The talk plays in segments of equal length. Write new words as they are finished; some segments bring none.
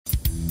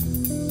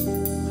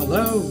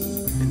Hello,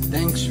 and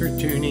thanks for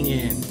tuning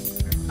in.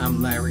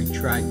 I'm Larry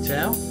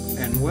Tritell,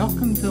 and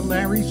welcome to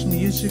Larry's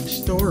Music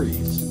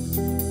Stories.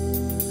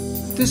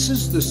 This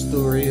is the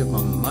story of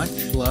a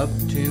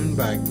much-loved tune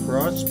by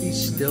Crosby,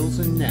 Stills,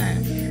 and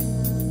Nash,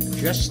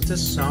 Just a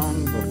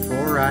Song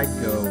Before I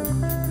Go.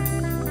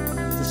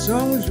 The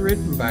song was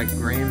written by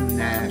Graham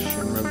Nash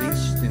and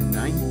released in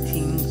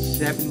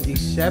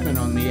 1977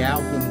 on the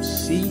album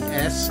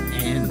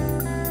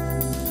CSN.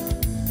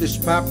 This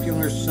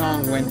popular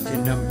song went to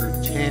number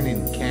 10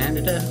 in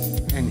Canada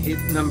and hit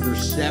number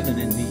 7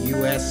 in the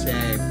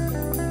USA.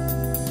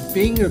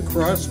 Being a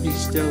Crosby,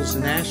 Stills,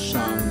 Nash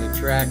song, the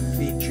track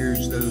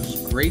features those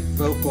great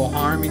vocal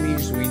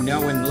harmonies we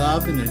know and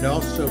love, and it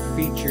also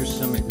features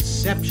some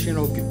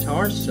exceptional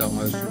guitar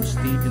solos from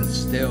Stephen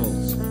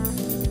Stills.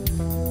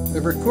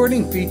 The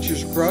recording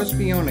features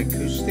Crosby on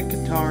acoustic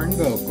guitar and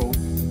vocal,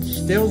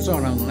 Stills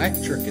on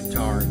electric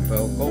guitar and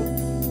vocal,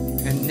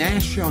 and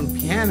Nash on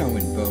piano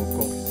and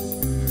vocal.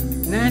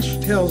 Nash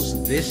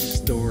tells this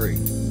story.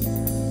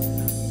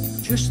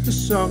 Just a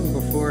Song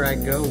Before I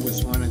Go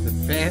was one of the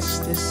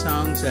fastest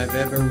songs I've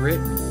ever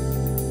written.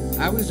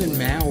 I was in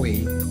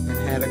Maui and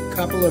had a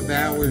couple of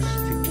hours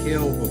to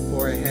kill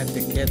before I had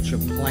to catch a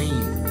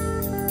plane.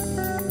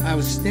 I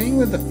was staying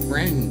with a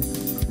friend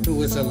who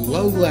was a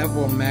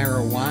low-level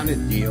marijuana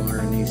dealer,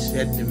 and he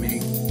said to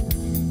me,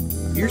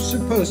 "You're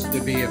supposed to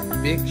be a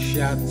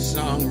big-shot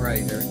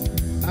songwriter.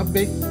 I'll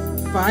bet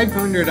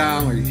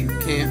 $500 you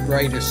can't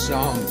write a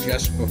song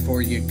just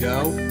before you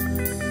go."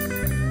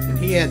 And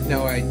he had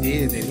no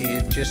idea that he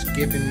had just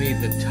given me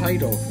the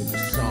title for the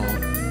song.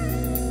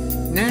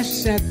 Nash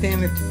sat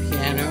down at the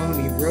piano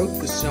and he wrote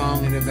the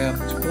song in about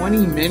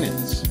 20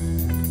 minutes.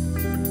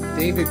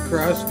 David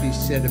Crosby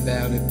said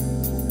about it,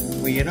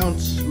 "Well, you don't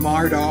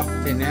smart off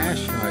to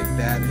Nash like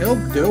that. He'll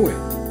do it."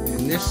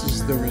 And this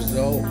is the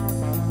result.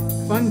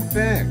 Fun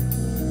fact,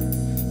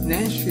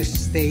 Nash has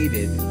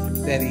stated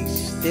that he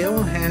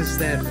still has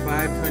that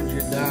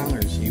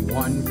 $500 he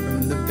won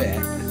from the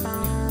bet.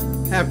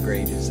 How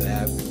great is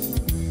that?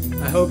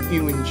 I hope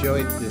you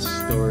enjoyed this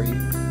story.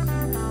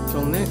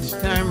 Till next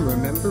time,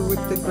 remember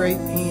what the great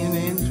Ian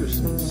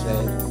Anderson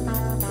said,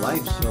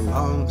 "Life's a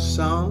long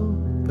song,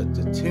 but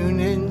the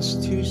tune ends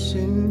too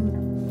soon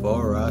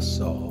for us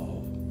all."